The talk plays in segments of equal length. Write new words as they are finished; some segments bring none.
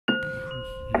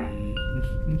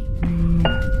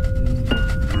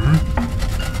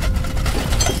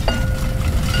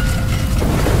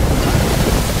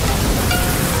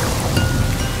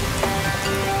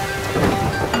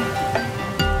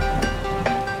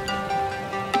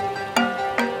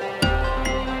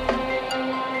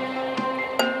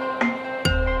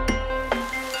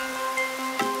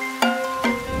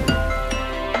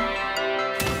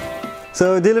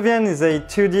So Diluvian is a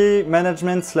 2D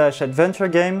management/adventure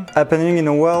game happening in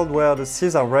a world where the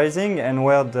seas are rising and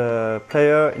where the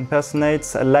player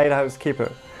impersonates a lighthouse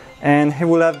keeper. And he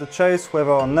will have the choice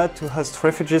whether or not to host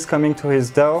refugees coming to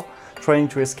his door, trying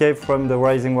to escape from the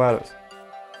rising waters.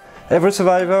 Every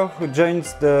survivor who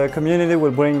joins the community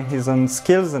will bring his own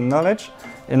skills and knowledge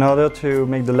in order to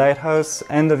make the lighthouse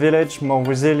and the village more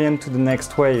resilient to the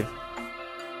next wave.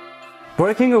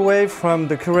 Breaking away from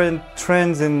the current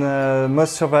trends in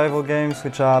most survival games,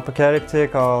 which are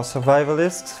apocalyptic or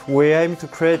survivalist, we aim to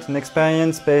create an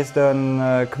experience based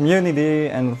on community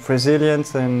and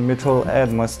resilience and mutual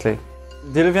aid mostly.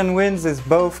 Diluvian Winds is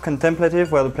both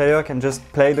contemplative, where the player can just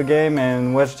play the game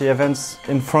and watch the events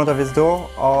in front of his door,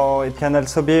 or it can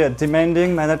also be a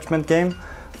demanding management game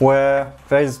where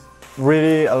there is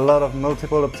really a lot of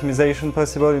multiple optimization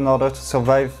possible in order to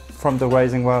survive from the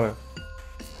rising water.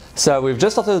 So we've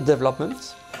just started the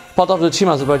development. Part of the team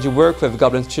has already worked with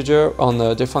Goblin Studio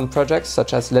on different projects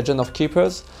such as Legend of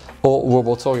Keepers or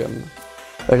Robotorium.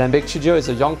 Alembic Studio is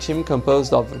a young team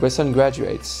composed of recent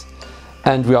graduates,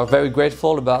 and we are very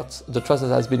grateful about the trust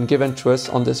that has been given to us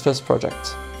on this first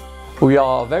project. We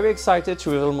are very excited to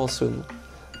reveal more soon.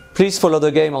 Please follow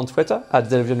the game on Twitter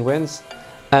 @Diluvian Winds,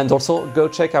 and also go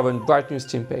check our Bright News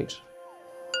team page.